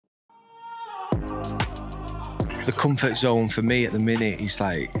The comfort zone for me at the minute is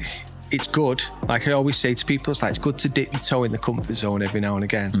like, it's good. Like I always say to people, it's like, it's good to dip your toe in the comfort zone every now and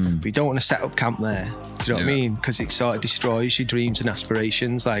again, but you don't want to set up camp there. Do you know what I mean? Because it sort of destroys your dreams and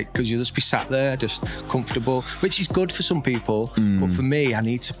aspirations. Like, because you'll just be sat there, just comfortable, which is good for some people. But for me, I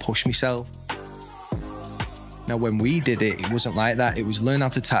need to push myself. Now, when we did it, it wasn't like that. It was learn how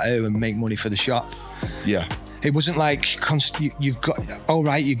to tattoo and make money for the shop. Yeah. It wasn't like you've got, oh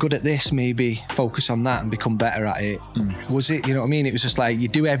right, you're good at this, maybe focus on that and become better at it. Was it, you know what I mean? It was just like, you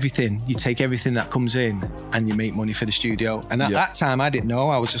do everything, you take everything that comes in and you make money for the studio. And at that time, I didn't know.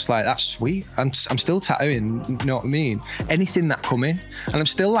 I was just like, that's sweet. I'm still tattooing, you know what I mean? Anything that come in. And I'm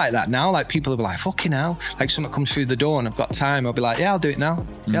still like that now. Like people will be like, fucking hell. Like something comes through the door and I've got time. I'll be like, yeah, I'll do it now.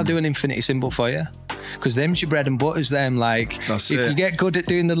 Yeah, I'll do an infinity symbol for you. Because them's your bread and butters, them. Like, if you get good at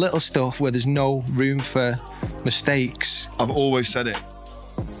doing the little stuff where there's no room for mistakes. I've always said it.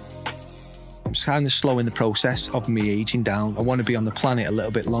 I'm just kind of slowing the process of me aging down. I want to be on the planet a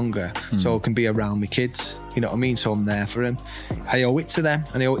little bit longer so I can be around my kids. You know what I mean? So I'm there for them. I owe it to them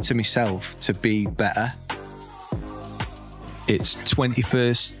and I owe it to myself to be better. It's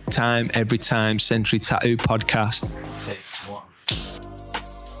 21st time, every time, Century Tattoo Podcast.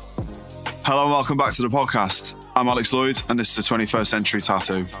 Hello and welcome back to the podcast. I'm Alex Lloyd and this is the 21st Century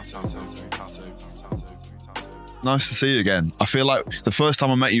Tattoo. Nice to see you again. I feel like the first time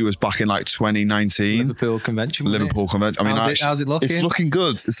I met you was back in like 2019. Liverpool Convention. Liverpool Convention. I mean, how's it looking? It's looking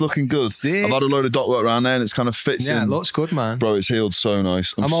good. It's looking good. Sick. I've had a load of dot work around there and it's kind of fits in. Yeah, it looks good, man. Bro, it's healed so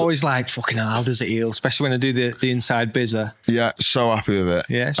nice. I'm always like, fucking hell, how does it heal? Especially when I do the inside bizzer. Yeah, so happy with it.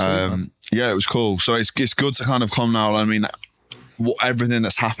 Yeah, sweet, man. Yeah, it was cool. So it's good to kind of come now. I mean, everything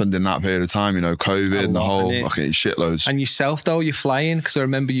that's happened in that period of time, you know, COVID and the whole fucking shitloads. And yourself though, you're flying, because I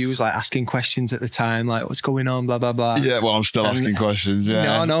remember you was like asking questions at the time, like what's going on, blah blah blah. Yeah, well, I'm still asking questions.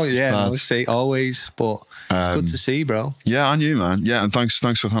 Yeah, no, see, always, but it's good to see, bro. Yeah, and you, man. Yeah, and thanks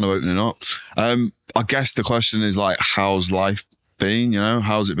for kind of opening up. I guess the question is like, how's life been? You know,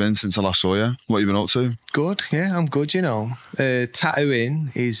 how's it been since I last saw you? What have you been up to? Good, yeah, I'm good. You know, tattooing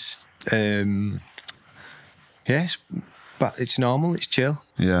is, yes. But it's normal, it's chill.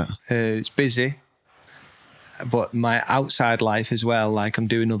 Yeah. It's busy. But my outside life as well, like I'm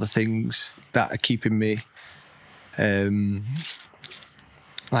doing other things that are keeping me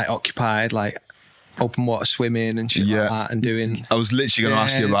like occupied, like open water swimming and shit like that, and doing. I was literally going to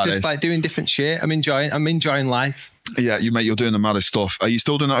ask you about this. Just like doing different shit. I'm enjoying life. Yeah, you're doing the maddest stuff. Are you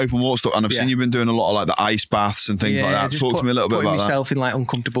still doing the open water stuff? And I've seen you've been doing a lot of like the ice baths and things like that. Talk to me a little bit about that. Putting myself in like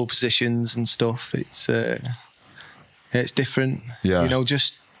uncomfortable positions and stuff. It's different, you know,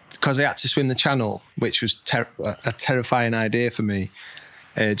 just because I had to swim the channel, which was a terrifying idea for me,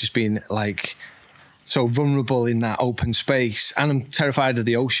 just being like so vulnerable in that open space. And I'm terrified of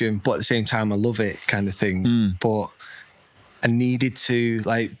the ocean, but at the same time, I love it kind of thing. But I needed to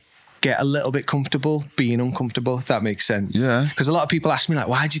like get a little bit comfortable being uncomfortable, if that makes sense. Yeah. Because a lot of people ask me like,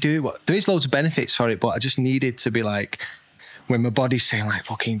 why'd you do it? There is loads of benefits for it, but I just needed to be like, when my body's saying like,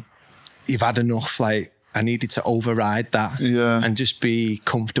 fucking, you've had enough, like, I needed to override that and just be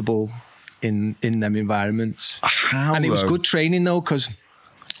comfortable in them environments. And it was good training though, because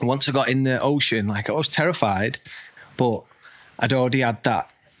once I got in the ocean, like I was terrified, but I'd already had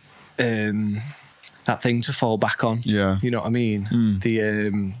that that thing to fall back on. Yeah, you know what I mean.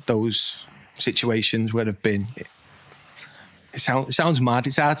 The those situations where I've been. It sounds mad.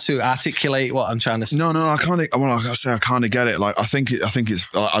 It's hard to articulate what I'm trying to say. No, I kind of. Well, like I say, I kind of get it. Like I think it's.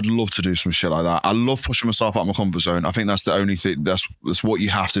 I'd love to do some shit like that. I love pushing myself out of my comfort zone. I think that's the only thing. That's what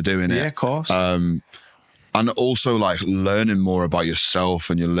you have to do in it. Yeah, of course. And also like learning more about yourself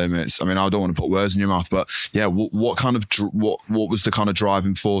and your limits. I mean, I don't want to put words in your mouth, but yeah, what was the kind of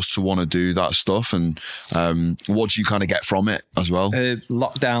driving force to want to do that stuff, and what do you kind of get from it as well?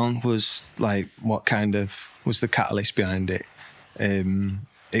 Lockdown was like what kind of was the catalyst behind it.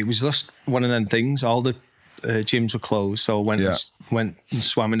 It was just one of them things. All the gyms were closed, so I went and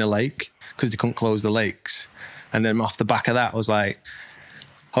swam in a lake because they couldn't close the lakes. And then off the back of that, I was like,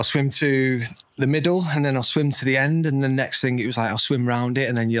 I'll swim to the middle and then I'll swim to the end, and the next thing it was like I'll swim round it,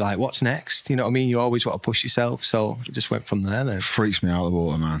 and then you're like, what's next? You know what I mean? You always want to push yourself, so it just went from there. Then it freaks me out of the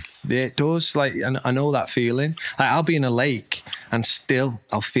water, man. Yeah, it does. Like, I know that feeling. Like I'll be in a lake and still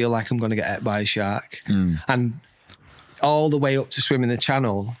I'll feel like I'm going to get ate by a shark. And all the way up to swimming the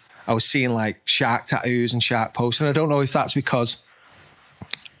channel, I was seeing like shark tattoos and shark posts, and I don't know if that's because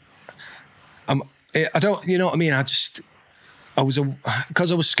I don't, you know what I mean?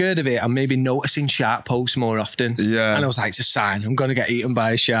 because I was scared of it, I'm maybe noticing shark posts more often. Yeah. And I was like, it's a sign, I'm going to get eaten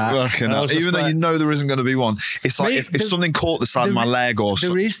by a shark. Even though you know there isn't going to be one. It's like if something caught the side of my leg or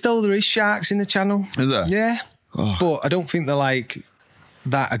something. There is sharks in the channel. Is there? Yeah. Oh. But I don't think they're like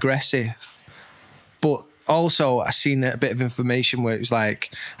that aggressive. But also I seen a bit of information where it was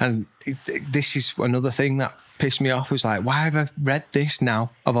like, and this is another thing that pissed me off, was like, why have I read this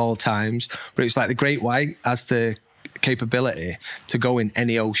now of all times? But it was like the great white has the capability to go in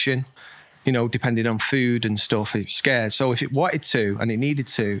any ocean, you know, depending on food and stuff. It's scared, so if it wanted to and it needed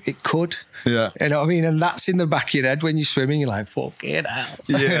to, it could. Yeah, you know what I mean. And that's in the back of your head when you're swimming. You're like, fuck it out.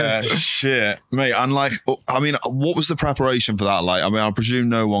 Yeah. Shit, mate. And like, I mean, what was the preparation for that like? I mean, I presume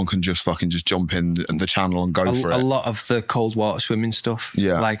no one can just jump in the channel and go for it. A lot of the cold water swimming stuff.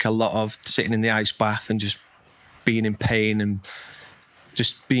 Yeah, like a lot of sitting in the ice bath and just being in pain and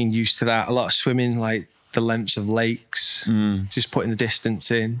just being used to that. A lot of swimming like the lengths of lakes, just putting the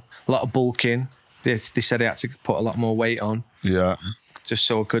distance in. A lot of bulking. They said I had to put a lot more weight on. Yeah. Just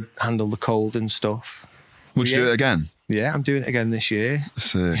so I could handle the cold and stuff. Would you do it again? Yeah, I'm doing it again this year.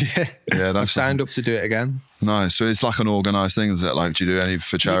 Yeah, I've signed up to do it again. Nice. So it's like an organised thing, is it? Like, do you do any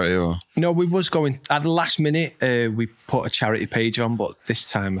for charity or? No, we was going at the last minute. We put a charity page on, but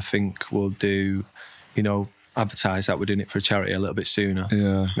this time I think we'll do, you know, advertise that we're doing it for a charity a little bit sooner.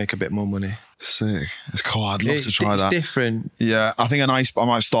 Yeah. Make a bit more money. Sick. It's cool. I'd love to try that. It's different. Yeah. I think I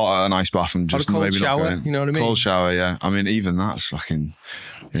might start at an ice bath and just maybe shower, not go in. You know what I mean? Cold shower, yeah. I mean, even that's fucking...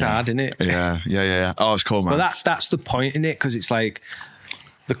 It's hard, isn't it? Yeah. Oh, it's cool, man. But that's the point, in it, because it's like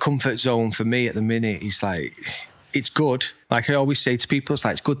the comfort zone for me at the minute is like, it's good. Like I always say to people, it's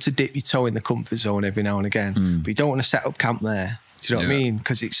like, it's good to dip your toe in the comfort zone every now and again, but you don't want to set up camp there. Do you know what I mean?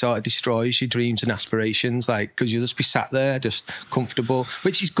 Because it sort of destroys your dreams and aspirations, like, because you'll just be sat there just comfortable,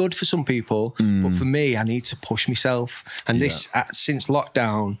 which is good for some people. But for me, I need to push myself. And this, since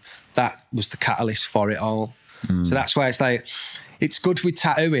lockdown, that was the catalyst for it all. So that's why it's like, it's good with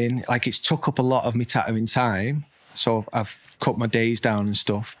tattooing. Like, it's took up a lot of my tattooing time. So I've cut my days down and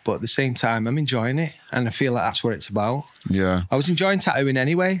stuff. But at the same time, I'm enjoying it. And I feel like that's what it's about. Yeah. I was enjoying tattooing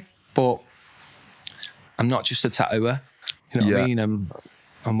anyway, but I'm not just a tattooer. You know what I mean?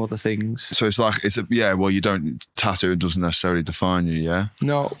 I'm other things. So it's like, well, you don't, tattoo doesn't necessarily define you, yeah?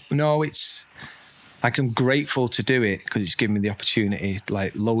 No, it's like, I'm grateful to do it because it's given me the opportunity,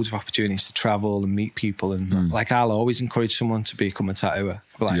 like loads of opportunities to travel and meet people. And like, I'll always encourage someone to become a tattooer.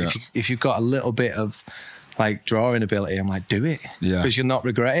 But like, if you've got a little bit of like drawing ability, I'm like, do it. Yeah. Because you'll not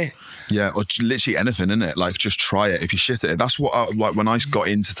regret it. Yeah, or literally anything, innit? Like, just try it. If you shit at it. That's what, like, when I got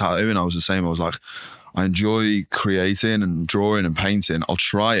into tattooing, I was the same. I was like, I enjoy creating and drawing and painting. I'll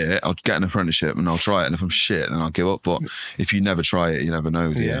try it. I'll get an apprenticeship and I'll try it. And if I'm shit, then I'll give up. But if you never try it, you never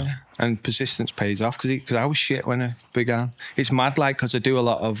know, do you? And persistence pays off, because I was shit when I began. It's mad, like, because I do a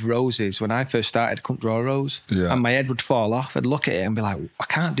lot of roses. When I first started, I couldn't draw a rose. Yeah. And my head would fall off. I'd look at it and be like, I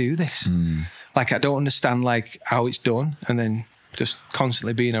can't do this. Like, I don't understand, like, how it's done. And then just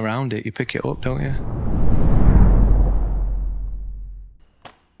constantly being around it, you pick it up, don't you?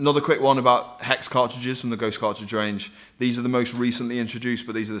 Another quick one about hex cartridges from the Ghost cartridge range. These are the most recently introduced,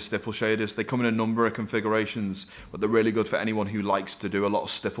 but these are the stipple shaders. They come in a number of configurations, but they're really good for anyone who likes to do a lot of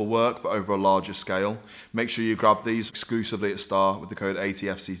stipple work, but over a larger scale. Make sure you grab these exclusively at Star with the code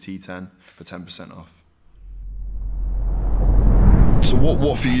ATFCT10 for 10% off. So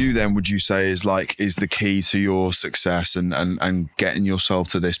what for you then would you say is the key to your success and getting yourself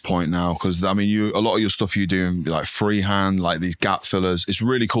to this point now? Because I mean, a lot of your stuff you do like freehand, like these gap fillers. It's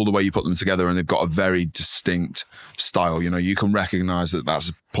really cool the way you put them together, and they've got a very distinct style. You know, you can recognise that that's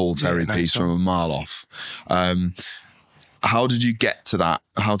a Paul Terry piece from a mile off. How did you get to that?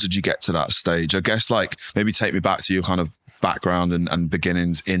 How did you get to that stage? I guess, like, maybe take me back to your kind of background and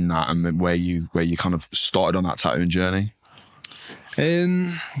beginnings in that, and where you kind of started on that tattooing journey.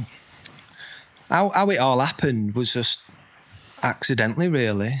 How it all happened was just accidentally,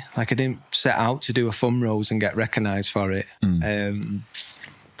 really. Like, I didn't set out to do a thumb rose and get recognised for it.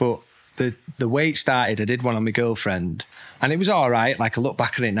 But the way it started, I did one on my girlfriend, and it was all right. Like, I look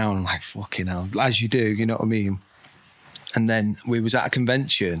back at it now and I'm like, fucking hell, as you do, you know what I mean? And then we was at a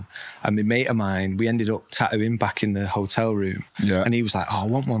convention, and my mate of mine, we ended up tattooing back in the hotel room. Yeah. And he was like, oh, I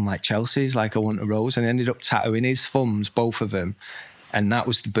want one like Chelsea's, like, I want a rose. And I ended up tattooing his thumbs, both of them. And that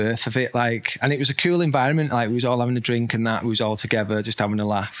was the birth of it. Like, and it was a cool environment. Like, we was all having a drink and that, we was all together, just having a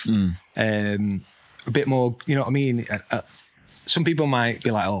laugh. A bit more, you know what I mean? Some people might be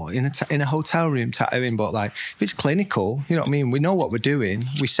like, oh, in a hotel room tattooing, but like, if it's clinical, you know what I mean? We know what we're doing.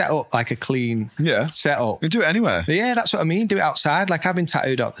 We set up like a clean setup. You do it anywhere. Yeah, that's what I mean. Do it outside. Like, I've been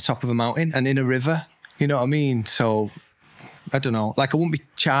tattooed at the top of a mountain and in a river. You know what I mean? So I don't know. Like I wouldn't be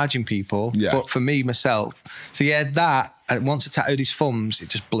charging people, but for me, myself. So yeah, that, once I tattooed his thumbs, it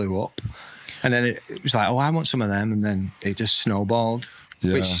just blew up. And then it was like, oh, I want some of them. And then it just snowballed,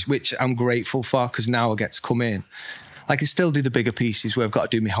 which I'm grateful for, because now I get to come in. I can still do the bigger pieces where I've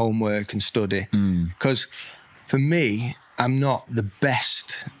got to do my homework and study. Because for me, I'm not the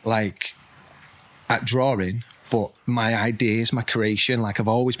best like at drawing, but my ideas, my creation, like I've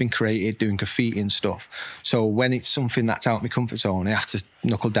always been creative, doing graffiti and stuff. So when it's something that's out of my comfort zone, I have to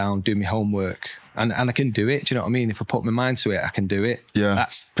knuckle down, do my homework. And I can do it, do you know what I mean? If I put my mind to it, I can do it. Yeah.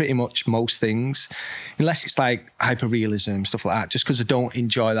 That's pretty much most things. Unless it's like hyperrealism, stuff like that. Just because I don't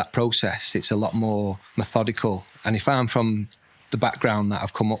enjoy that process, it's a lot more methodical. And if I'm from the background that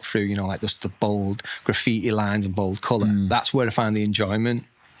I've come up through, you know, like just the bold graffiti lines and bold colour, that's where I find the enjoyment.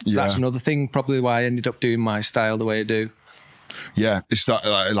 So that's another thing probably why I ended up doing my style the way I do. Yeah, it's that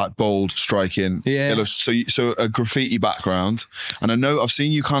like bold, striking. Yeah. So a graffiti background, and I know I've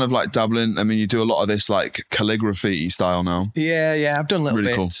seen you kind of like dabbling. I mean, you do a lot of this like calligraphy style now. Yeah, I've done little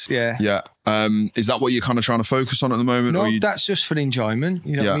really bits. Cool. Yeah. Is that what you're kind of trying to focus on at the moment? No, that's just for enjoyment.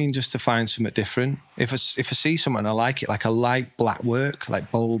 You know what I mean? Just to find something different. If I see something I like it, like I like black work, like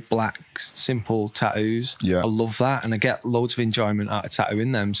bold black, simple tattoos. Yeah, I love that, and I get loads of enjoyment out of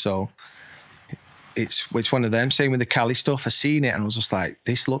tattooing them. So. It's one of them. Same with the Cali stuff. I seen it and I was just like,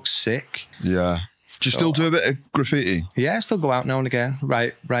 this looks sick. Yeah. Do you still do a bit of graffiti? Yeah, I still go out now and again.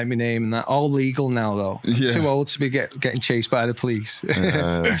 Write my name and that. All legal now though. I'm too old to be getting chased by the police.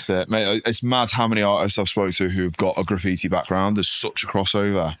 That's it, mate. It's mad how many artists I've spoken to who've got a graffiti background. There's such a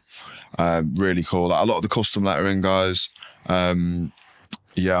crossover. Really cool. Like a lot of the custom lettering guys. I mean,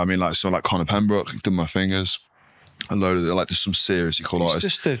 like someone like Conor Pembroke, done my fingers. A load of like there's some seriously cool artists.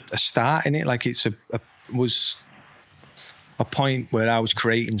 It's just a start in it. Like it's was a point where I was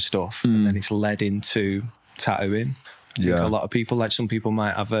creating stuff, and then it's led into tattooing. I think a lot of people, like some people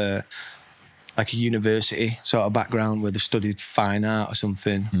might have a university sort of background where they studied fine art or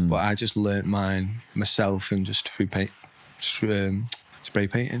something, but I just learnt mine myself and just through spray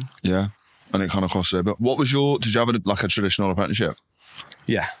painting. Yeah, and it kind of crossed there. But did you have a traditional apprenticeship?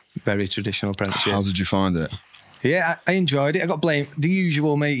 Yeah, very traditional apprenticeship. How did you find it? Yeah, I enjoyed it. I got blamed. The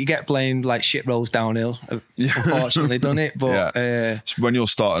usual, mate. You get blamed like shit rolls downhill. Unfortunately, done it. But when you're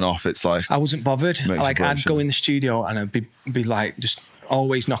starting off, it's like I wasn't bothered. Like I'd go in the studio and I'd be like just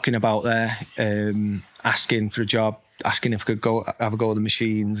always knocking about there, asking for a job, asking if I could go have a go at the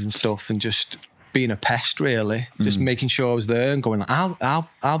machines and stuff, and just being a pest really. Just making sure I was there and going,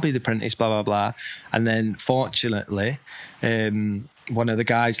 I'll be the apprentice, blah blah blah. And then fortunately, one of the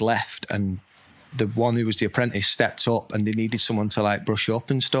guys left and. The one who was the apprentice stepped up and they needed someone to like brush up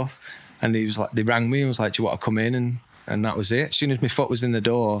and stuff. And he was like, they rang me and was like, do you want to come in? And that was it. As soon as my foot was in the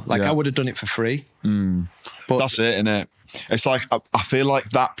door, like I would have done it for free. But that's it, isn't it? It's like, I feel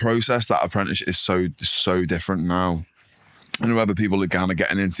like that process, that apprenticeship is so different now. I don't know whether people are kind of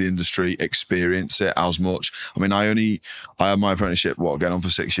getting into the industry experience it as much. I mean, I had my apprenticeship, getting on for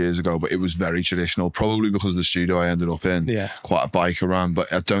 6 years ago, but it was very traditional, probably because of the studio I ended up in, quite a bike around,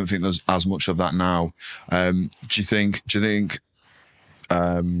 but I don't think there's as much of that now. Do you think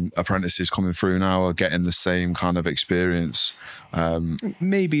apprentices coming through now are getting the same kind of experience?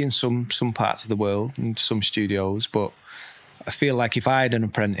 Maybe in some parts of the world, in some studios, but I feel like if I had an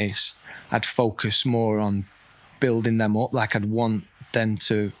apprentice, I'd focus more on building them up. Like I'd want them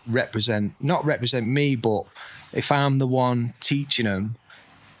to not represent me, but if I'm the one teaching them,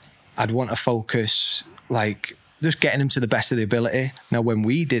 I'd want to focus like just getting them to the best of the ability. Now, when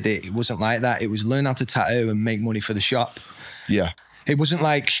we did it, it wasn't like that. It was learn how to tattoo and make money for the shop. Yeah. It wasn't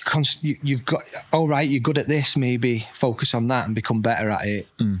like you've got, all right, you're good at this, maybe focus on that and become better at it.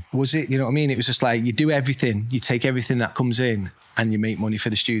 Was it, you know what I mean? It was just like you do everything, you take everything that comes in and you make money for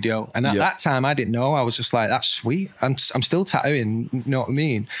the studio. And at that time, I didn't know. I was just like, that's sweet. I'm still tattooing, you know what I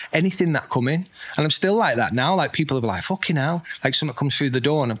mean? Anything that come in. And I'm still like that now. Like people will be like, fucking hell. Like something comes through the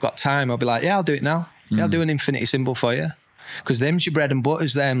door and I've got time. I'll be like, yeah, I'll do it now. Yeah, I'll do an infinity symbol for you. Because them's your bread and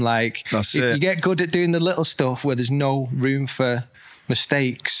butters, them. Like, if you get good at doing the little stuff where there's no room for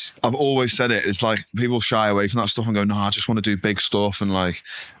mistakes. I've always said it. It's like people shy away from that stuff and go, no, I just want to do big stuff. And like,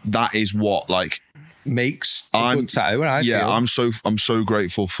 that is what like makes a good tattoo. I feel. I'm so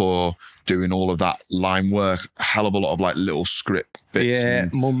grateful for doing all of that line work. A hell of a lot of like little script bits. Yeah,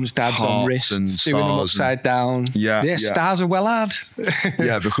 mums, dads on wrists, doing them upside down. Yeah, stars are well hard.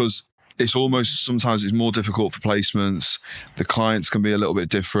 Yeah, because it's almost, sometimes it's more difficult for placements. The clients can be a little bit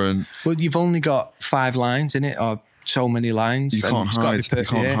different. Well, you've only got 5 lines in it, or so many lines. You can't hide. It's got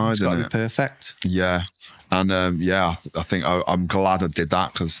to be perfect. Yeah, and I think I'm glad I did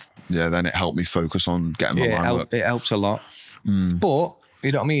that because then it helped me focus on getting my line work. It helps a lot. But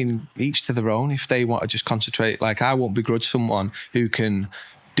you know what I mean? Each to their own. If they want to just concentrate, like I won't begrudge someone who can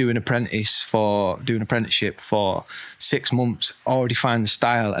do an apprenticeship for 6 months, already find the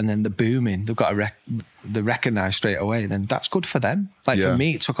style, and then they're booming. They've got they're recognised straight away. Then that's good for them. Like for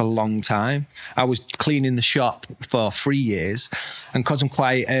me, it took a long time. I was cleaning the shop for 3 years, and because I'm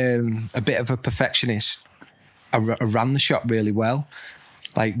quite a bit of a perfectionist, I ran the shop really well.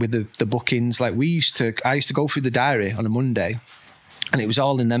 Like with the bookings, like I used to go through the diary on a Monday. And it was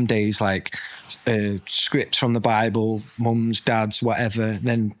all in them days, like scripts from the Bible, mums, dads, whatever.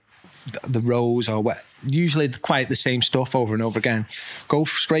 Then the rows or what, usually quite the same stuff over and over again. Go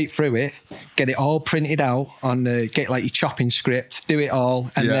straight through it, get it all printed out on get like your chopping script, do it all,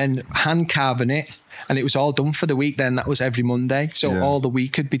 and then hand carving it. And it was all done for the week. Then that was every Monday, so all the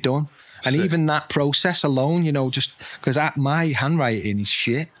week could be done. And even that process alone, you know, just because my handwriting is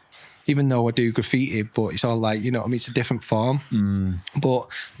shit. Even though I do graffiti, but it's all like, you know what I mean? It's a different form. But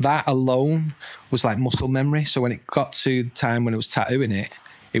that alone was like muscle memory. So when it got to the time when I was tattooing it,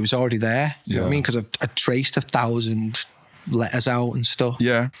 it was already there. You know what I mean? Because I traced 1,000 letters out and stuff.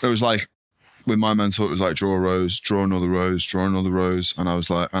 Yeah. It was like, with my mentor, it was like draw a rose, draw another rose, draw another rose. And I was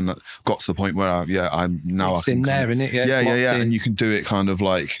like, and got to the point where I'm now. It's in there, isn't it? Yeah. And you can do it kind of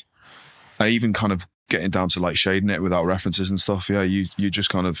like, I even kind of getting down to like shading it without references and stuff. Yeah, you just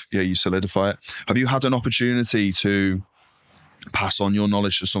kind of, you solidify it. Have you had an opportunity to pass on your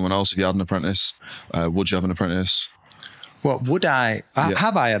knowledge to someone else if you had an apprentice? Would you have an apprentice? What would I?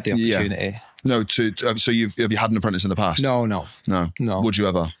 Have I had the opportunity? No, so have you had an apprentice in the past? No. Would you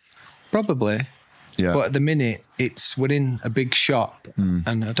ever? Probably. Yeah. But at the minute, we're in a big shop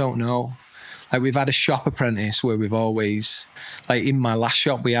and I don't know. Like we've had a shop apprentice where we've always, like in my last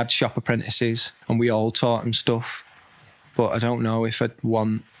shop, we had shop apprentices and we all taught them stuff. But I don't know if I'd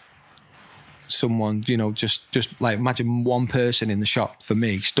want someone, you know, just like imagine one person in the shop for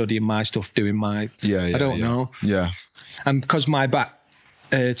me studying my stuff, doing my, I don't know. Yeah. And because my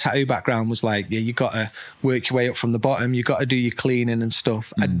tattoo background was like, you got to work your way up from the bottom. You got to do your cleaning and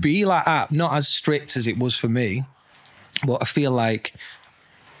stuff. I'd be like that, not as strict as it was for me, but I feel like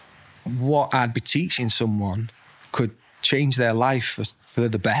what I'd be teaching someone could change their life for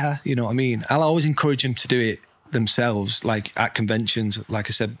the better. You know what I mean? I'll always encourage them to do it themselves, like at conventions, like I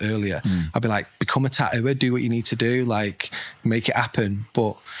said earlier. I'd be like, become a tattooer, do what you need to do, like make it happen.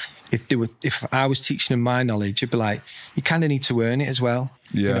 But if I was teaching them my knowledge, it'd be like, you kind of need to earn it as well.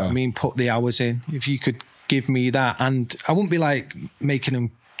 Yeah. You know what I mean? Put the hours in. If you could give me that, and I wouldn't be like making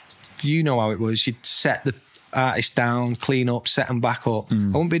them, you know how it was, you'd set the artist down, clean up, set them back up. I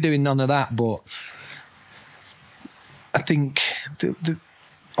won't be doing none of that, but I think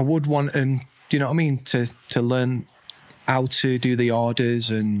I would want them, you know what I mean, to learn how to do the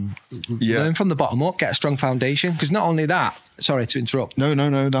orders and learn from the bottom up, get a strong foundation. Because not only that, sorry to interrupt.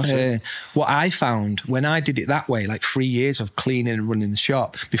 No, that's it. What I found when I did it that way, like 3 years of cleaning and running the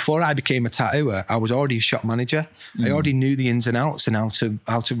shop, before I became a tattooer, I was already a shop manager. I already knew the ins and outs and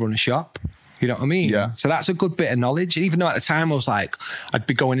how to run a shop. You know what I mean? Yeah. So that's a good bit of knowledge. Even though at the time I was like, I'd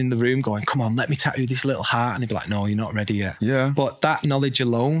be going in the room going, come on, let me tattoo this little heart. And they'd be like, no, you're not ready yet. Yeah. But that knowledge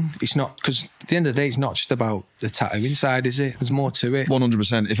alone, it's not, because at the end of the day, it's not just about the tattooing side, is it? There's more to it.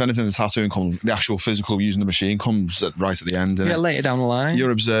 100%. If anything, the tattooing comes, the actual physical using the machine comes right at the end. Yeah, later down the line.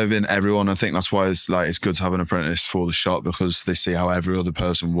 You're observing everyone. I think that's why it's good to have an apprentice for the shop, because they see how every other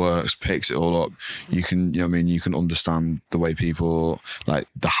person works, picks it all up. You can, you know what I mean, you can understand the way people, like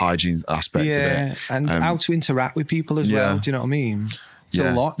the hygiene aspect of it. And how to interact with people as well. Do you know what I mean?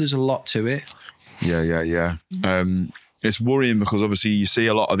 There's a lot to it. Yeah. It's worrying because obviously you see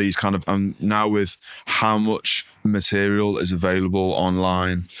a lot of these kind of, now with how much material is available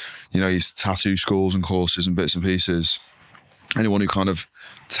online, you know, these tattoo schools and courses and bits and pieces. Anyone who kind of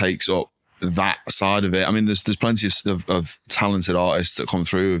takes up that side of it, I mean, there's plenty of talented artists that come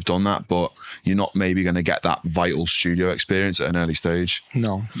through who've done that, but you're not maybe going to get that vital studio experience at an early stage.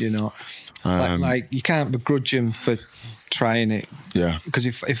 No, you're not. Like you can't begrudge him for trying it. Yeah. Because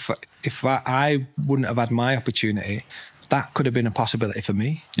if I wouldn't have had my opportunity, that could have been a possibility for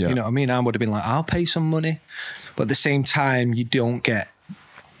me. Yeah. You know what I mean? I would have been like, I'll pay some money. But at the same time, you don't get,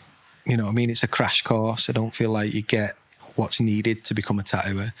 you know what I mean? It's a crash course. I don't feel like you get what's needed to become a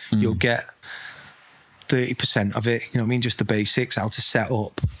tattooer. You'll get 30% of it, you know what I mean? Just the basics, how to set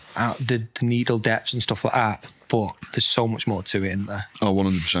up, the needle depths and stuff like that. But there's so much more to it in there. Oh,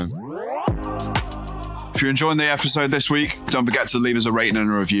 100%. If you're enjoying the episode this week, don't forget to leave us a rating and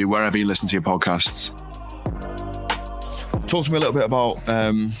a review wherever you listen to your podcasts. Talk to me a little bit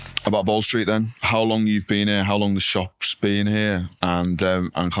about Bold Street then. How long you've been here, how long the shop's been here, and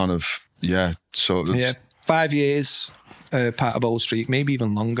kind of, 5 years. part of Old Street, maybe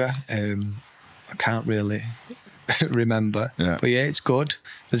even longer. I can't really remember. Yeah. But yeah, it's good.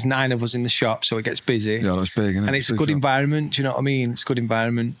 There's 9 of us in the shop, so it gets busy. Yeah, that's big, isn't it? And it's a good environment, do you know what I mean? It's a good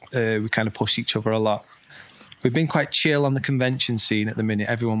environment. We kind of push each other a lot. We've been quite chill on the convention scene at the minute.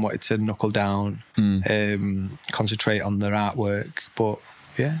 Everyone wanted to knuckle down, concentrate on their artwork. But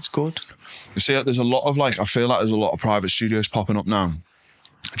yeah, it's good. You see, there's a lot of I feel like there's a lot of private studios popping up now.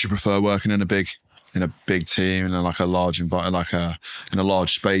 Do you prefer working in a big team, in a large environment, in a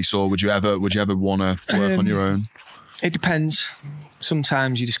large space, or would you ever want to work on your own? It depends.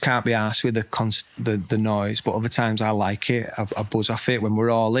 Sometimes you just can't be arsed with the noise, but other times I like it. I buzz off it. When we're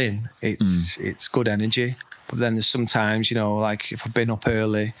all in, it's good energy. But then there's sometimes, if I've been up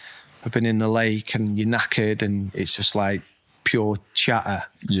early, I've been in the lake and you're knackered and it's just like pure chatter.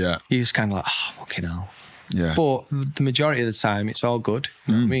 Yeah. You're just kind of like, oh, fucking hell. Yeah. But the majority of the time, it's all good.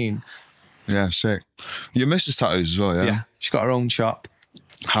 You know what I mean? Yeah, sick. Your missus tattoos as well, yeah? Yeah. She's got her own shop.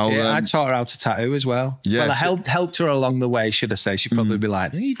 I taught her how to tattoo as well. Yeah, well, I helped her along the way, should I say. She'd probably be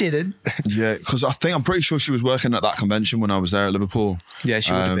like, no, you didn't. Yeah, because I'm pretty sure she was working at that convention when I was there at Liverpool. Yeah,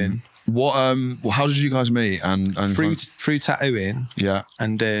 she would have been. How did you guys meet? And through tattooing. Yeah.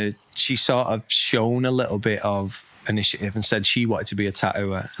 And she sort of shown a little bit of initiative and said she wanted to be a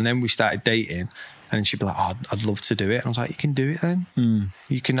tattooer. And then we started dating. And she'd be like, oh, I'd love to do it. And I was like, you can do it then.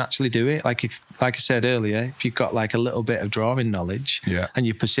 You can actually do it. Like I said earlier, if you've got a little bit of drawing knowledge and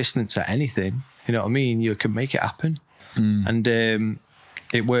you're persistent at anything, you know what I mean? You can make it happen. And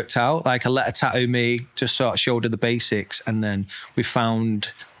it worked out. I let her tattoo me, just sort of showed her the basics. And then we found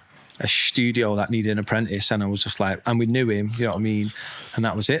a studio that needed an apprentice. And I was just like, and we knew him, you know what I mean? And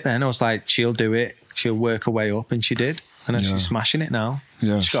that was it then. I was like, she'll do it. She'll work her way up. And she did. And she's smashing it now.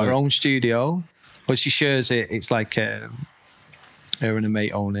 Yeah, she's got her own studio. Well, she shares it. It's like her and a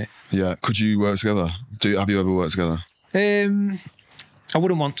mate own it. Yeah. Could you work together? Have you ever worked together? I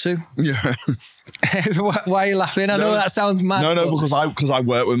wouldn't want to. Yeah. Why are you laughing? I know that sounds mad. No, because I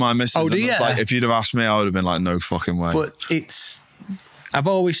work with my missus. Oh, do you? If you'd have asked me, I would have been like, no fucking way. But I've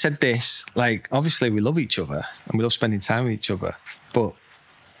always said this, obviously we love each other and we love spending time with each other. But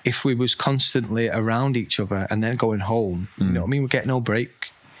if we was constantly around each other and then going home, you know what I mean? We get no break.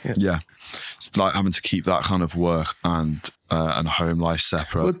 Yeah. Like having to keep that kind of work and home life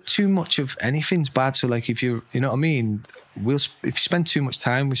separate. Well, too much of anything's bad. So if you know what I mean, if you spend too much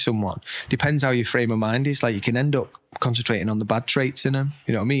time with someone, depends how your frame of mind is. You can end up concentrating on the bad traits in them.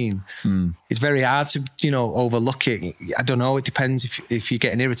 You know what I mean? It's very hard to overlook it. I don't know. It depends if you're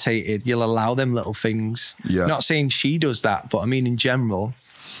getting irritated, you'll allow them little things. Yeah. Not saying she does that, but I mean in general,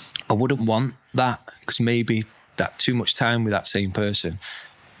 I wouldn't want that because maybe that too much time with that same person,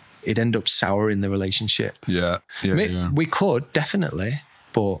 it'd end up souring the relationship. Yeah. We could, definitely,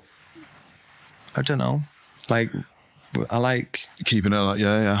 but I don't know. I like... Keeping it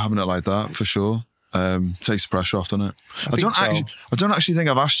having it like that, for sure. Takes the pressure off, doesn't it? I don't actually think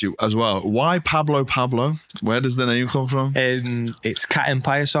I've asked you as well. Why Pablo? Where does the name come from? It's Cat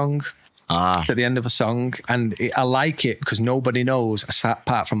Empire song. It's at the end of a song, and I like it because nobody knows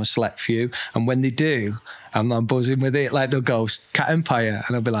apart from a select few. And when they do, I'm buzzing with it. They'll go Cat Empire,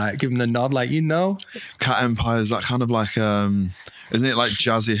 and I'll be like, give them the nod, Cat Empire is that kind of isn't it like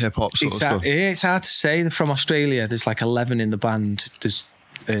jazzy hip hop sort of stuff? It's hard to say. They're from Australia. There's 11 in the band. There's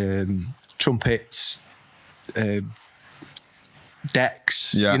trumpets,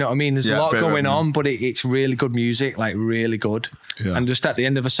 decks. You know what I mean? There's a lot going on, but it's really good music, really good. Yeah. And just at the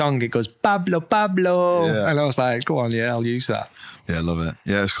end of a song, it goes, Pablo. Yeah. And I was like, go on, I'll use that. Yeah, I love it.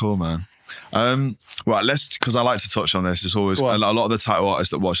 Yeah, it's cool, man. Right, because I like to touch on this. It's always a lot of the tattoo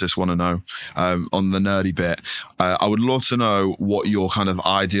artists that watch this want to know on the nerdy bit. I would love to know what your kind of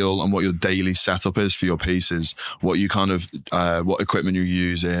ideal and what your daily setup is for your pieces. What you kind of what equipment you're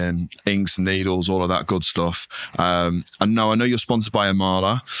using, inks, needles, all of that good stuff. And now I know you're sponsored by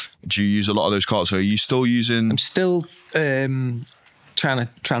Amala. Do you use a lot of those cards? So are you still using? I'm still trying to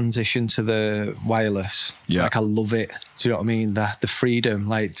transition to the wireless. Yeah. I love it. Do you know what I mean? The freedom,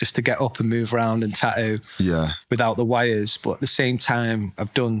 just to get up and move around and tattoo without the wires. But at the same time,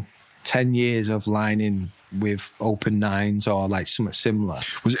 I've done 10 years of lining with open nines or something similar.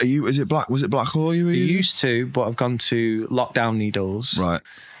 Was it black hole you were using? Used to, but I've gone to lockdown needles. Right.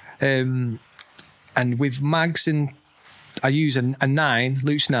 And with mags, and I use a 9,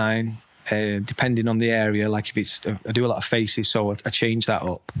 loose 9, depending on the area. If it's, I do a lot of faces, so I change that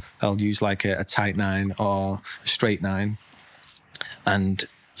up. I'll use a tight 9 or a straight 9, and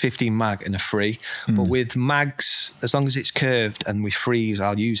 15 mag and a free. But with mags, as long as it's curved and with frees,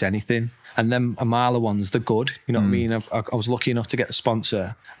 I'll use anything. And then Amala ones, they're good. You know what I mean? I was lucky enough to get a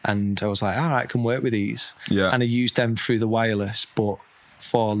sponsor, and I was like, all right, I can work with these. Yeah. And I used them through the wireless, but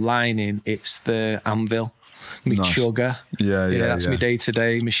for lining, it's the Anvil. Me chugger. Yeah, that's my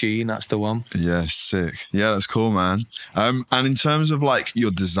day-to-day machine. That's the one. Yeah, sick. Yeah, that's cool, man. And in terms of like your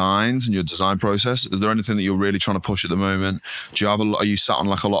designs and your design process, is there anything that you're really trying to push at the moment? Do you have are you sat on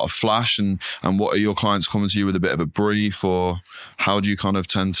like a lot of flash, and what are your clients coming to you with a bit of a brief, or how do you kind of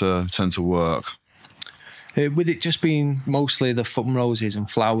tend to work? With it just being mostly the foam roses and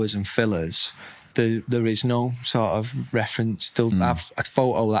flowers and fillers, there is no sort of reference. They'll have a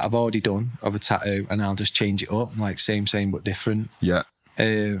photo that I've already done of a tattoo, and I'll just change it up, like same but different. Yeah.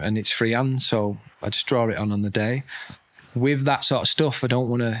 And it's freehand, so I just draw it on the day. With that sort of stuff, I don't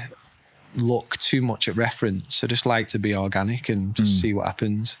want to look too much at reference. I just like to be organic and just see what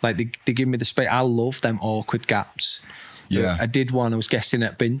happens. Like they give me the space. I love them awkward gaps. Yeah. I did one, I was guesting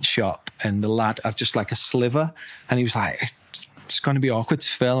at Bint Shop, and the lad had just like a sliver, and he was like, it's going to be awkward to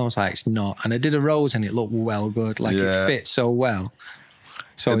fill. I was like, it's not. And I did a rose, and it looked well good. Like it fit so well.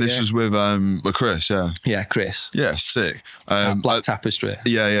 So this was with Chris, yeah. Yeah, Chris. Yeah, sick. Black tapestry.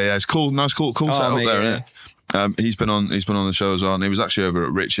 Yeah. It's cool. Nice, cool setup there, isn't it? He's been on the show as well, and he was actually over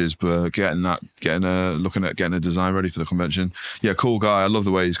at Rich's, but looking at getting a design ready for the convention. Yeah, cool guy. I love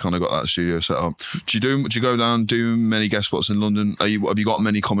the way he's kind of got that studio set up. Do you go down, do many guest spots in London? Have you got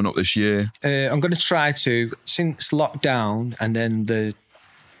many coming up this year? I'm going to try to, since lockdown and then the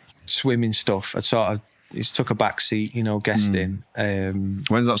swimming stuff. It's took a back seat, guesting.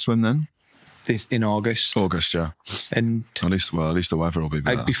 When's that swim then? In August. August, yeah. And at least the weather will be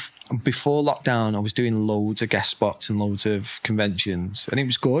better. Before lockdown, I was doing loads of guest spots and loads of conventions, and it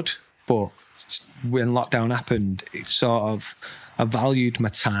was good. But when lockdown happened, I valued my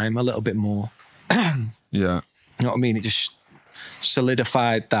time a little bit more. Yeah. You know what I mean? It just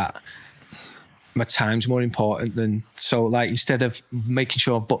solidified that my time's more important than, so like instead of making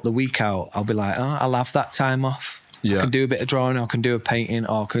sure I book the week out, I'll be like, I'll have that time off. Yeah. I can do a bit of drawing, or I can do a painting,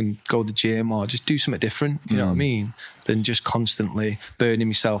 or I can go to the gym, or just do something different, you know what I mean? Than just constantly burning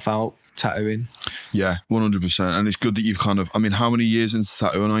myself out tattooing. Yeah, 100%. And it's good that you've kind of, how many years into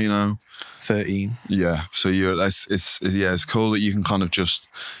tattooing are you now? 13. Yeah. So it's cool that you can kind of just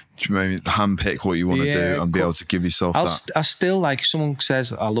maybe handpick what you want to do and be able to give yourself that. I still, like, if someone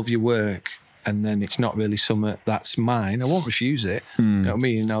says, I love your work, and then it's not really something that's mine, I won't refuse it. You know what I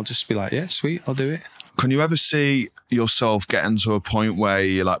mean? I'll just be like, yeah, sweet, I'll do it. Can you ever see yourself getting to a point where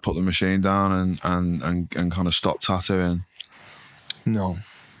you like put the machine down and kind of stop tattooing? No,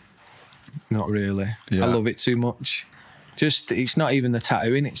 not really. Yeah. I love it too much. It's not even the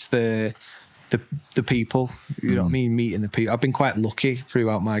tattooing, it's the people, you know what I mean? Meeting the people. I've been quite lucky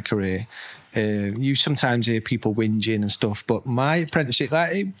throughout my career. You sometimes hear people whinging and stuff, but my apprenticeship,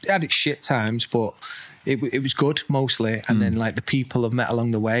 it had its shit times, but it was good mostly. And then like the people I've met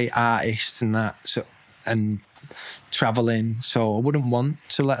along the way, artists and that, and traveling. So I wouldn't want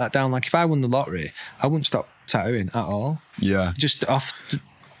to let that down. Like if I won the lottery, I wouldn't stop tattooing at all. Yeah. Just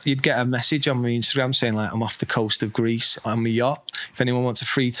you'd get a message on my Instagram saying like, I'm off the coast of Greece on my yacht. If anyone wants a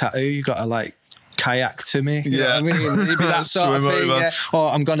free tattoo, you got to like kayak to me. You know what I mean? It'd be that sort of thing. Yeah.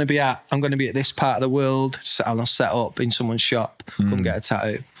 Or I'm gonna be at this part of the world, and I'll set up in someone's shop, come get a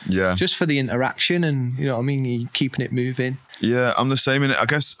tattoo. Yeah. Just for the interaction, and you know what I mean, you keeping it moving. Yeah, I'm the same in it. I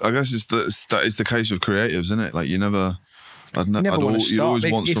guess that is the case with creatives, isn't it? Like you'd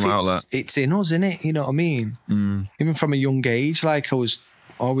always want some outlet. It's in us, isn't it? You know what I mean? Even from a young age, like I was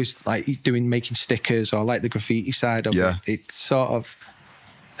always like making stickers, or like the graffiti side of it. It's sort of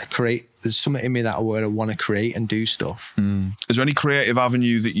there's something in me that I want to create and do stuff. Is there any creative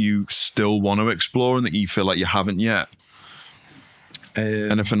avenue that you still want to explore and that you feel like you haven't yet?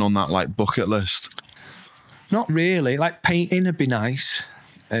 Anything on that like bucket list? Not really. Like painting would be nice.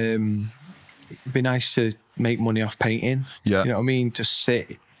 It'd be nice to make money off painting. Yeah. You know what I mean? Just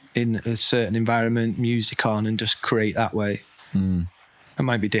sit in a certain environment, music on, and just create that way. It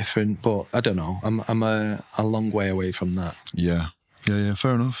might be different, but I don't know. I'm a long way away from that. Yeah. Yeah,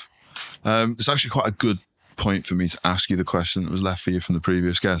 fair enough. It's actually quite a good point for me to ask you the question that was left for you from the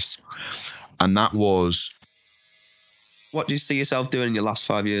previous guest. And that was, what do you see yourself doing in your last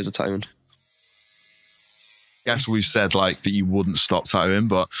 5 years of tattooing? Yes, we said like that you wouldn't stop tattooing,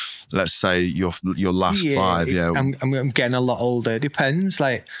 but let's say your last 5. Yeah, I'm getting a lot older. It depends.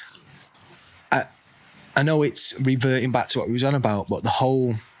 Like, I know it's reverting back to what we was on about, but the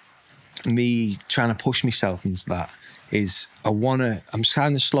whole me trying to push myself into that is I'm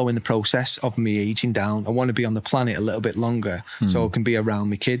kind of slowing the process of me aging down. I want to be on the planet a little bit longer so I can be around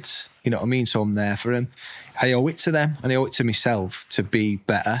my kids, you know what I mean? So I'm there for them. I owe it to them and I owe it to myself to be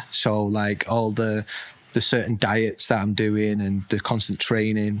better. So like all the certain diets that I'm doing and the constant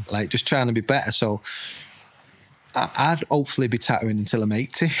training, like just trying to be better. So I'd hopefully be tattooing until I'm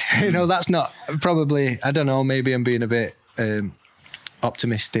 80. You know, that's not probably, I don't know, maybe I'm being a bit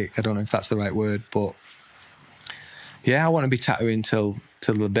optimistic. I don't know if that's the right word, but yeah, I want to be tattooing till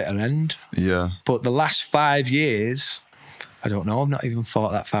the bitter end. Yeah. But the last 5 years, I don't know. I've not even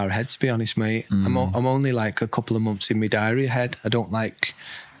thought that far ahead, to be honest, mate. I'm only like a couple of months in my diary ahead. I don't like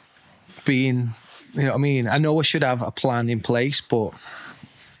being, you know what I mean? I know I should have a plan in place, but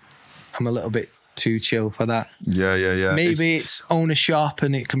I'm a little bit too chill for that. Yeah. Maybe it's own a shop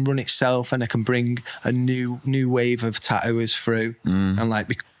and it can run itself and I can bring a new wave of tattooers through and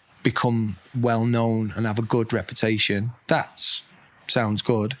like become well known and have a good reputation. That sounds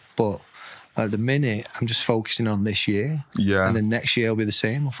good, but at the minute I'm just focusing on this year. Yeah. And then next year will be the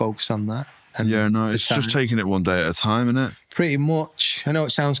same. I'll focus on that. And yeah, no, it's just taking it one day at a time, isn't it? Pretty much. I know it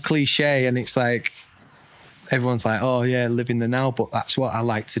sounds cliche and it's like everyone's like, oh yeah, living the now, but that's what I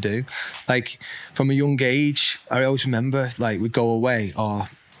like to do. Like from a young age, I always remember like we'd go away or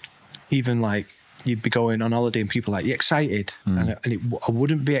even like you'd be going on holiday and people are like, you excited? I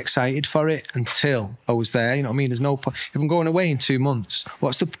wouldn't be excited for it until I was there. You know what I mean? There's no point. If I'm going away in 2 months,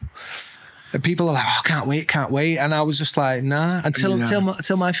 and people are like, oh, can't wait. And I was just like, nah,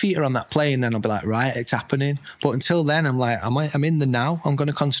 until my feet are on that plane, then I'll be like, right, it's happening. But until then, I'm like, I'm in the now. I'm going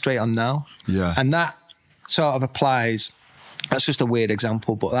to concentrate on now. Yeah. And that sort of applies, that's just a weird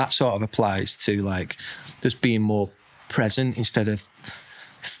example, but that sort of applies to like just being more present instead of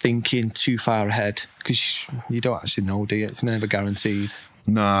thinking too far ahead, because you don't actually know, do you? It's never guaranteed.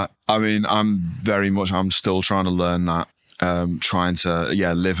 Nah, I mean, I'm still trying to learn that, trying to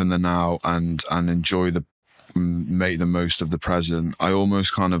live in the now and enjoy make the most of the present. I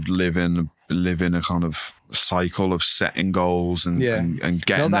almost kind of live in a kind of cycle of setting goals and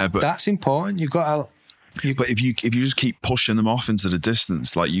getting there. But that's important. You've got to. But if you just keep pushing them off into the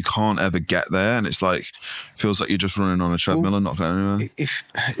distance, like you can't ever get there, and it's like feels like you're just running on a treadmill and not going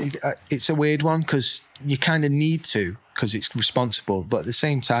anywhere. It's a weird one because you kind of need to because it's responsible, but at the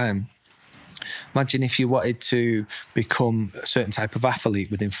same time, imagine if you wanted to become a certain type of athlete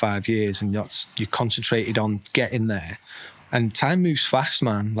within 5 years and you concentrated on getting there, and time moves fast,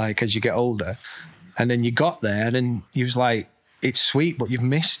 man. Like as you get older, and then you got there, and then you was like, it's sweet, but you've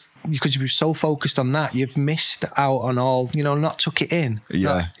missed. Because you were so focused on that, you've missed out on all, not took it in.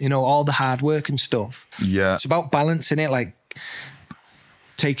 Yeah. Not, all the hard work and stuff. Yeah. It's about balancing it, like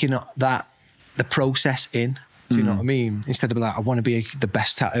taking the process in. Do you know what I mean? Instead of like, I want to be the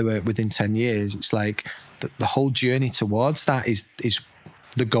best tattooer within 10 years. It's like the whole journey towards that is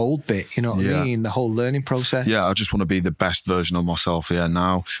the gold bit, you know what I mean? The whole learning process. Yeah, I just want to be the best version of myself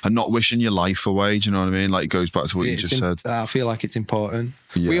now and not wishing your life away, do you know what I mean? Like it goes back to what you just said. I feel like it's important.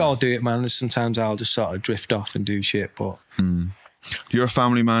 Yeah. We all do it, man. There's sometimes I'll just sort of drift off and do shit, but... You're a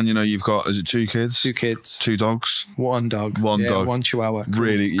family man, you've got, is it 2 kids? 2 kids. 2 dogs? 1 dog. 1 dog. 1 chihuahua.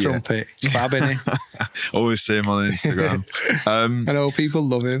 Really? Crumpet. He's fab, isn't he? Always see him on Instagram. I know, people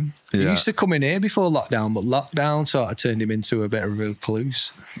love him. He used to come in here before lockdown, but lockdown sort of turned him into a bit of a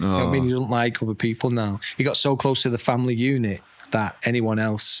recluse. You know what I mean? He doesn't like other people now. He got so close to the family unit that anyone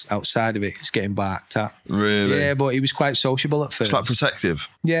else outside of it is getting barked at. Really? Yeah, but he was quite sociable at first. It's like protective?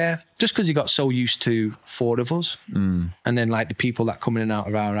 Yeah, just because he got so used to 4 of us. And then like the people that come in and out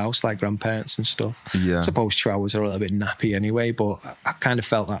of our house, like grandparents and stuff. Yeah. I suppose chihuahuas are a little bit nappy anyway, but I kind of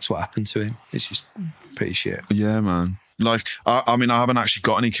felt that's what happened to him. It's just pretty shit. Yeah, man. Like, I mean, I haven't actually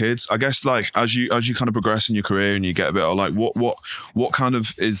got any kids. I guess like as you kind of progress in your career and you get a bit of like, what kind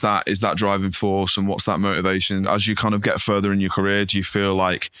of is that driving force and what's that motivation? As you kind of get further in your career, do you feel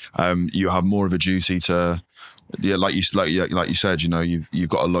like you have more of a duty to, like you said, you've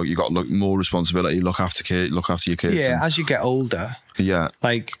got to look more responsibility, look after your kids. Yeah, as you get older. Yeah.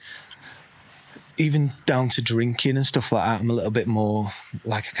 Like, even down to drinking and stuff like that, I'm a little bit more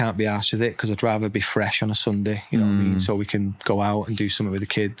like I can't be arsed with it because I'd rather be fresh on a Sunday, you know what I mean? So we can go out and do something with the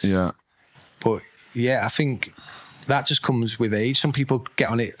kids. Yeah. But yeah, I think that just comes with age. Some people get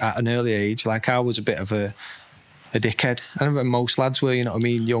on it at an early age. Like I was a bit of a dickhead. I don't know if most lads were, you know what I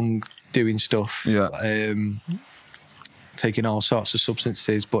mean? Young, doing stuff. Yeah. Taking all sorts of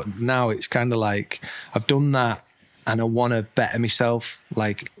substances. But now it's kind of like I've done that and I want to better myself.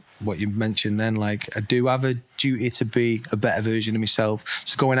 Like what you mentioned then, like I do have a duty to be a better version of myself.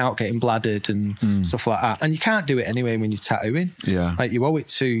 So going out getting bladdered and stuff like that. And you can't do it anyway when you're tattooing. Yeah. Like you owe it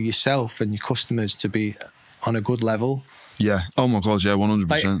to yourself and your customers to be on a good level. Yeah. Oh my God. Yeah. 100%.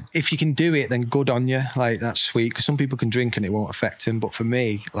 Like, if you can do it, then good on you. Like, that's sweet. Because some people can drink and it won't affect them. But for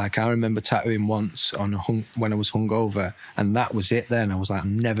me, like, I remember tattooing once when I was hungover, and that was it. Then I was like,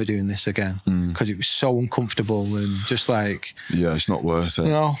 I'm never doing this again, because it was so uncomfortable and just like, yeah, it's not worth it.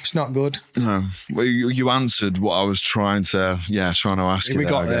 No, it's not good. No. Well, you answered what I was trying to ask you. We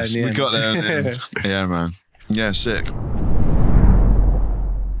got there. We got there. In the end. Yeah, man. Yeah, sick.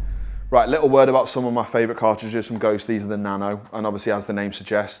 Right, little word about some of my favourite cartridges from Ghost. These are the Nano, and obviously, as the name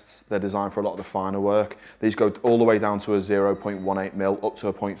suggests, they're designed for a lot of the finer work. These go all the way down to a 0.18mm up to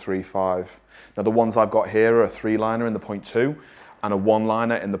a 0.35. Now, the ones I've got here are a 3-liner in the 0.2 and a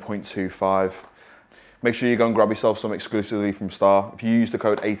 1-liner in the 0.25. Make sure you go and grab yourself some exclusively from Star. If you use the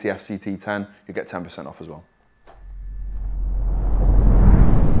code ATFCT10, you get 10% off as well.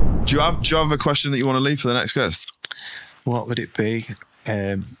 Do you have a question that you want to leave for the next guest? What would it be?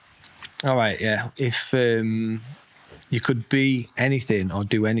 All right, yeah. If you could be anything or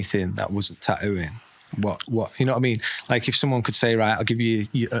do anything that wasn't tattooing, what you know what I mean? Like, if someone could say, right, I'll give you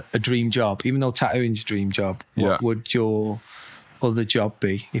a dream job, even though tattooing's your dream job, what would your other job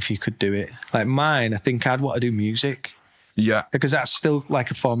be if you could do it? Like mine, I think I'd want to do music. Yeah. Because that's still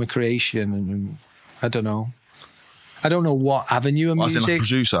like a form of creation, and I don't know. I don't know what avenue of music. As in like a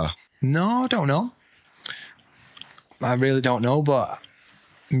producer? No, I don't know. I really don't know, but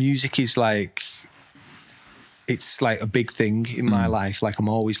music is like, it's like a big thing in my life. Like, I'm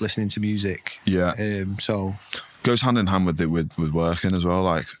always listening to music. Yeah. So goes hand in hand with working as well.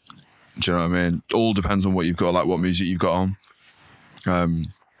 Like, do you know what I mean? All depends on what you've got, like what music you've got on.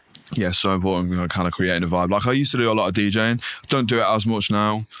 Yeah, so important, kind of creating a vibe. Like, I used to do a lot of DJing. Don't do it as much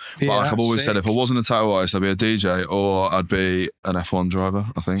now. But yeah, like I've always said, if I wasn't a tattoo artist, I'd be a DJ, or I'd be an F1 driver,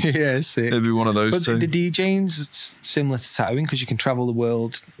 I think. Yeah, sick. It'd be one of those two. But the DJing's similar to tattooing, because you can travel the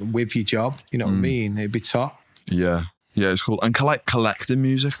world with your job. You know what I mean? It'd be top. Yeah. Yeah, it's cool. And collecting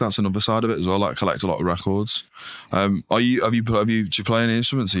music, that's another side of it as well. Like, collect a lot of records. Do you play any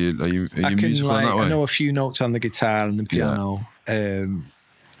instruments? Are you musical in that way? I know a few notes on the guitar and the piano. Yeah.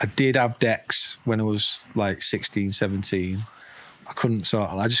 I did have decks when I was like 16, 17. I couldn't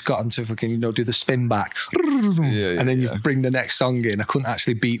I just got them to fucking, do the spin back. And then you bring the next song in. I couldn't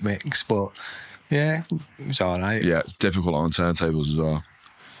actually beat mix, but yeah, it was all right. Yeah, it's difficult on turntables as well.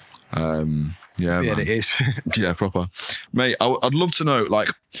 Yeah, it is. Yeah, proper. Mate, I'd love to know, like,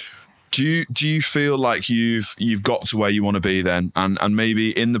 do you feel like you've got to where you want to be then? And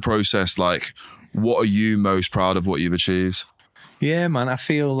maybe in the process, like, what are you most proud of what you've achieved? Yeah, man, I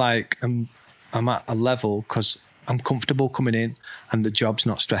feel like I'm at a level because I'm comfortable coming in and the job's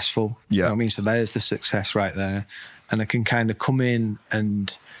not stressful. Yeah. You know what I mean? So there's the success right there. And I can kind of come in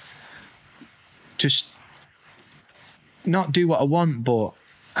and just not do what I want, but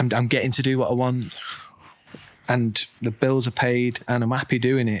I'm getting to do what I want. And the bills are paid and I'm happy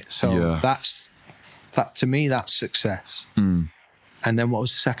doing it. So that to me, that's success. And then what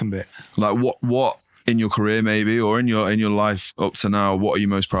was the second bit? Like what in your career maybe, or in your life up to now, what are you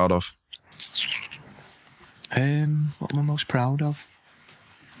most proud of? What am I most proud of?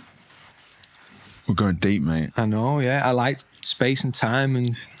 We're going deep, mate. I know, yeah. I like space and time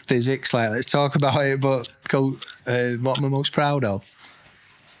and physics. Like, let's talk about it. But what am I most proud of?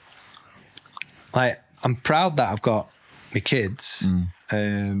 Like, I'm proud that I've got my kids.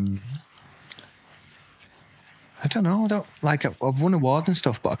 I don't know. I've won awards and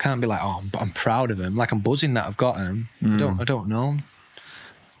stuff, but I can't be like, oh, I'm proud of them. Like, I'm buzzing that I've got them. I don't know.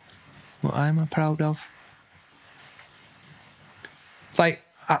 What am I proud of? It's like,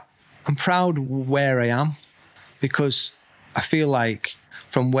 I'm proud where I am, because I feel like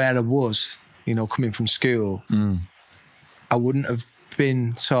from where I was, coming from school, I wouldn't have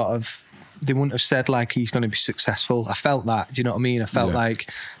been they wouldn't have said like he's going to be successful. I felt that. Do you know what I mean? I felt like,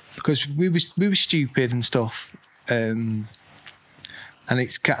 because we were stupid and stuff. And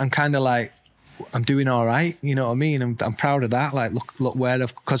I'm kind of like, I'm doing all right, you know what I mean? I'm proud of that. Like, look where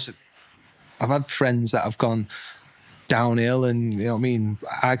because I've had friends that have gone downhill, and you know what I mean,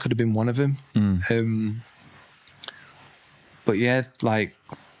 I could have been one of them. But yeah, like,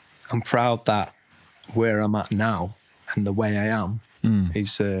 I'm proud that where I'm at now and the way I am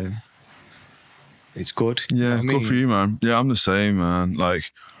is it's good. Yeah, you know good for you, man. Yeah, I'm the same, man.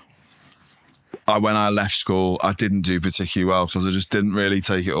 Like, when I left school, I didn't do particularly well because I just didn't really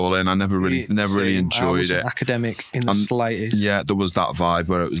take it all in. I never really enjoyed I wasn't it. Academic in the slightest. Yeah, there was that vibe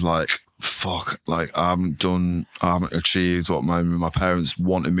where it was like, fuck, like I haven't achieved what my parents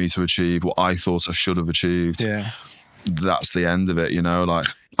wanted me to achieve, what I thought I should have achieved. Yeah, that's the end of it. Like,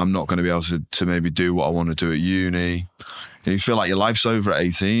 I'm not going to be able to maybe do what I want to do at uni. you feel like your life's over at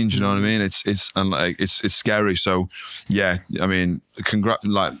 18. Do you know what I mean? It's scary. So yeah, I mean,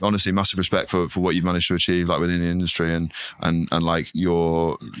 like honestly, massive respect for what you've managed to achieve, like within the industry and like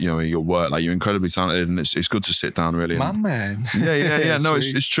your work. Like you're incredibly talented, and it's good to sit down really. Man. Yeah. No,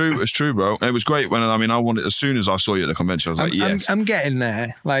 it's true, bro. And it was great when I wanted, as soon as I saw you at the convention, I was like, yes. I'm getting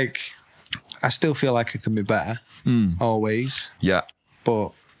there. Like, I still feel like I can be better, always. Yeah.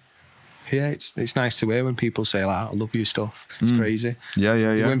 But yeah, it's nice to hear when people say like, I love your stuff. It's crazy.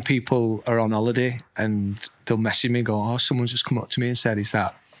 Yeah. When people are on holiday and they'll message me and go, oh, someone's just come up to me and said, is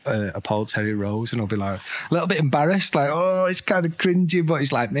that a Paul Terry Rose? And I'll be like, a little bit embarrassed, like, oh, it's kind of cringy, but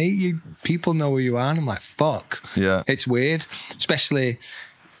it's like, mate, people know who you are. And I'm like, fuck. Yeah. It's weird. Especially,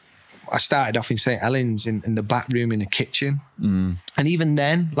 I started off in St. Helens in the back room in the kitchen. And even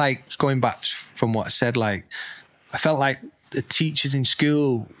then, like, going back from what I said, like, I felt like the teachers in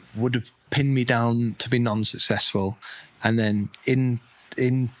school would have pinned me down to be non-successful, and then in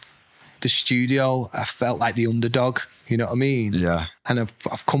the studio I felt like the underdog, you know what I mean? Yeah. And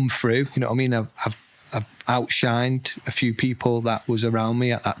I've come through, you know what I mean? I've outshined a few people that was around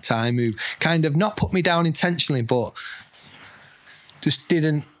me at that time who kind of not put me down intentionally, but just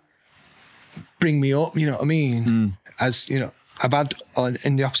didn't bring me up, you know what I mean? As you know, I've had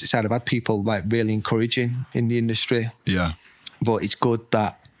in the opposite side, I've had people like really encouraging in the industry. Yeah. But it's good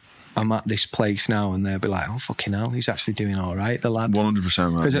that I'm at this place now and they'll be like, oh, fucking hell, he's actually doing all right, the lad. 100%,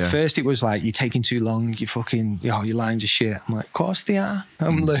 man. Because at first it was like, you're taking too long, you fucking, your lines are shit. I'm like, of course they are.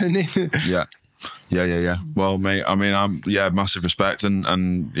 I'm learning. Yeah. Well, mate, I mean, massive respect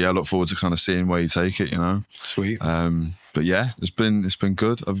and yeah, I look forward to kind of seeing where you take it, you know. Sweet. But yeah, it's been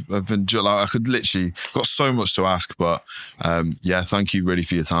good. I've enjoyed, like, I could literally got so much to ask, but yeah, thank you really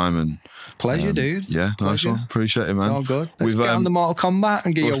for your time and pleasure, dude. Yeah, pleasure. Nice one. Appreciate it, man. It's all good. Let's get on the Mortal Kombat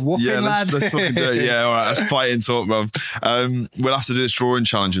and get you a whooping, lad. Let's fucking do it. Yeah, all right. Let's fight and talk, bro. We'll have to do this drawing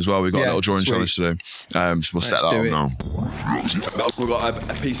challenge as well. We've got a little drawing challenge to do. So we'll set that up now. We've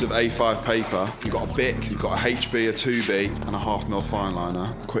got a piece of A5 paper. You've got a BIC, you've got a HB, a 2B, and a 1/2 mil fine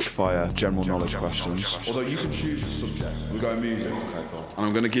liner. Quick fire, general knowledge questions. Although you can choose the subject. We're going music. Okay, cool. And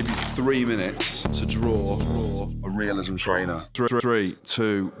I'm going to give you 3 minutes to draw a realism trainer. 3,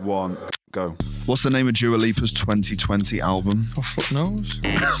 2, 1, go. What's the name of Dua Lipa's 2020 album? Oh, fuck knows.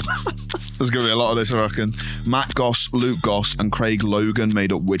 There's going to be a lot of this, I reckon. Matt Goss, Luke Goss, and Craig Logan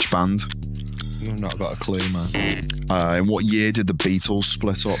made up which band? I've not got a clue, man. In what year did the Beatles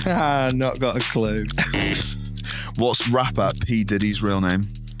split up? Not got a clue. What's rapper P. Diddy's real name?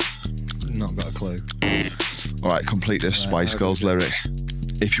 Not got a clue. All right, complete this Spice Girls lyric.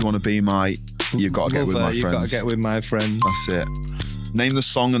 If you want to be my, you've got to get with my friends. You've got to get with my friends. That's it. Name the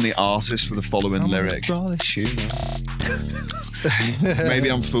song and the artist for the following lyric. Draw this shoe, Maybe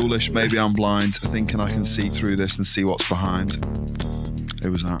I'm foolish, maybe I'm blind, thinking I can see through this and see what's behind.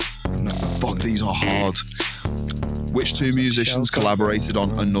 Who was that? Fuck, these are hard. Which two musicians collaborated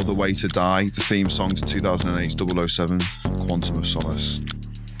on Another Way to Die, the theme song to 2008's 007, Quantum of Solace?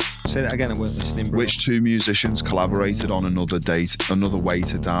 Say that again, I weren't listening, bro. Which two musicians collaborated on Another Way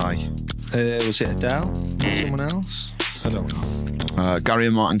to Die? Was it Adele? Someone else? I don't know. Gary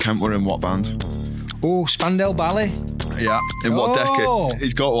and Martin Kemp were in what band? Oh, Spandau Ballet. Yeah. In what decade?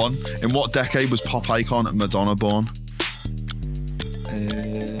 He's got one. In what decade was pop icon Madonna born?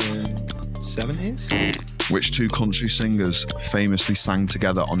 70s. Which two country singers famously sang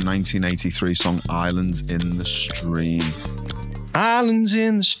together on 1983 song Islands in the Stream? Islands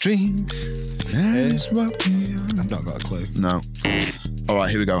in the Stream. I've not got a clue. No. All right,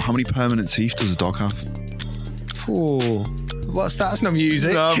 here we go. How many permanent teeth does a dog have? Oh, what's that? That's not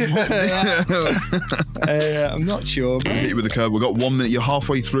music. No. I'm not sure. Hit you with the curve. We've got 1 minute. You're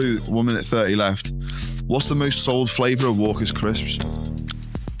halfway through. 1 minute 30 left. What's the most sold flavour of Walker's Crisps?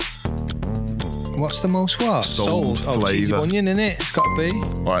 What's the most what? Sold flavour. Oh, cheesy onion, innit? It's got to be.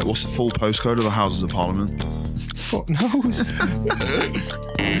 All right, what's the full postcode of the Houses of Parliament? Fuck knows.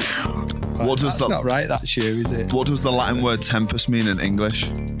 That's not right, that shoe, is it? What does the Latin word tempest mean in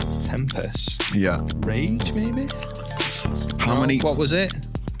English? Tempest? Yeah. Rage, maybe? How many? What was it?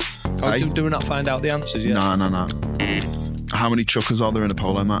 Oh, do we not find out the answers yet? No. How many chukkers are there in a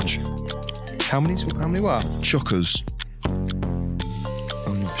polo match? How many what? Chukkers.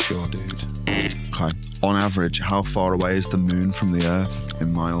 I'm not sure, dude. Okay. On average, how far away is the moon from the Earth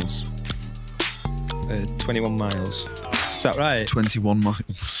in miles? 21 miles. Is that right? 21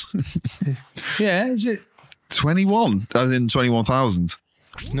 miles. Yeah, is it? 21? As in 21,000?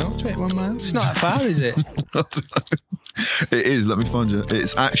 No, 21 miles. It's not that far, is it? It is. Let me find you.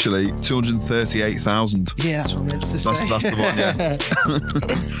 It's actually 238,000. Yeah, that's what I meant to say. That's the one,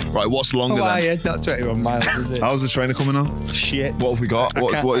 yeah. Right, what's longer then? Yeah, not 21 miles, is it? How's the trainer coming on? Shit. What have we got?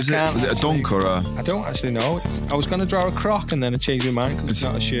 What is it? Is it a dunk or a... I don't actually know. I was going to draw a croc and then I changed my mind because it's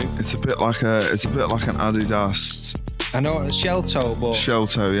not a shoe. It's a bit like an Adidas... I know, a shell toe, but... Shell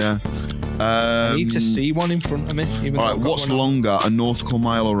toe, yeah. I need to see one in front of me. All right, what's longer, a nautical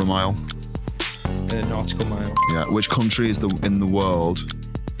mile or a mile? A nautical mile. Yeah, which country in the world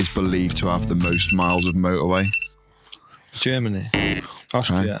is believed to have the most miles of motorway? Germany.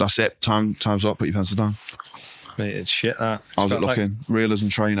 Austria. Okay, that's it. Time's up. Put your pencil down. Mate, it's shit, that. How's it looking? Like realism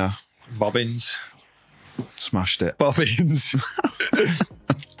trainer. Bobbins. Smashed it. Bobbins.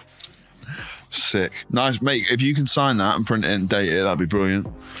 Sick. Nice, mate. If you can sign that and print it and date it, that'd be brilliant.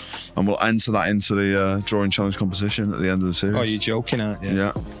 And we'll enter that into the drawing challenge competition at the end of the series. Oh, you're joking, aren't you?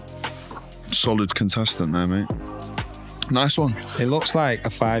 Yeah. Solid contestant there, mate. Nice one. It looks like a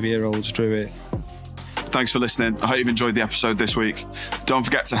 5-year-old's drew it. Thanks for listening. I hope you've enjoyed the episode this week. Don't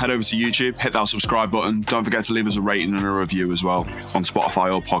forget to head over to YouTube, hit that subscribe button. Don't forget to leave us a rating and a review as well on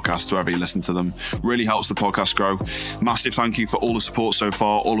Spotify or podcasts, wherever you listen to them. Really helps the podcast grow. Massive thank you for all the support so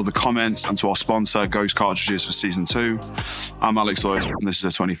far, all of the comments, and to our sponsor, Ghost Cartridges, for Season 2. I'm Alex Lloyd, and this is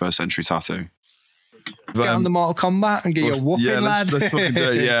a 21st Century Tattoo. Get on the Mortal Kombat and get your whooping, lad. Let's fucking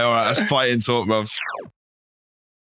do it. Yeah, all right. Let's fight and talk, bruv.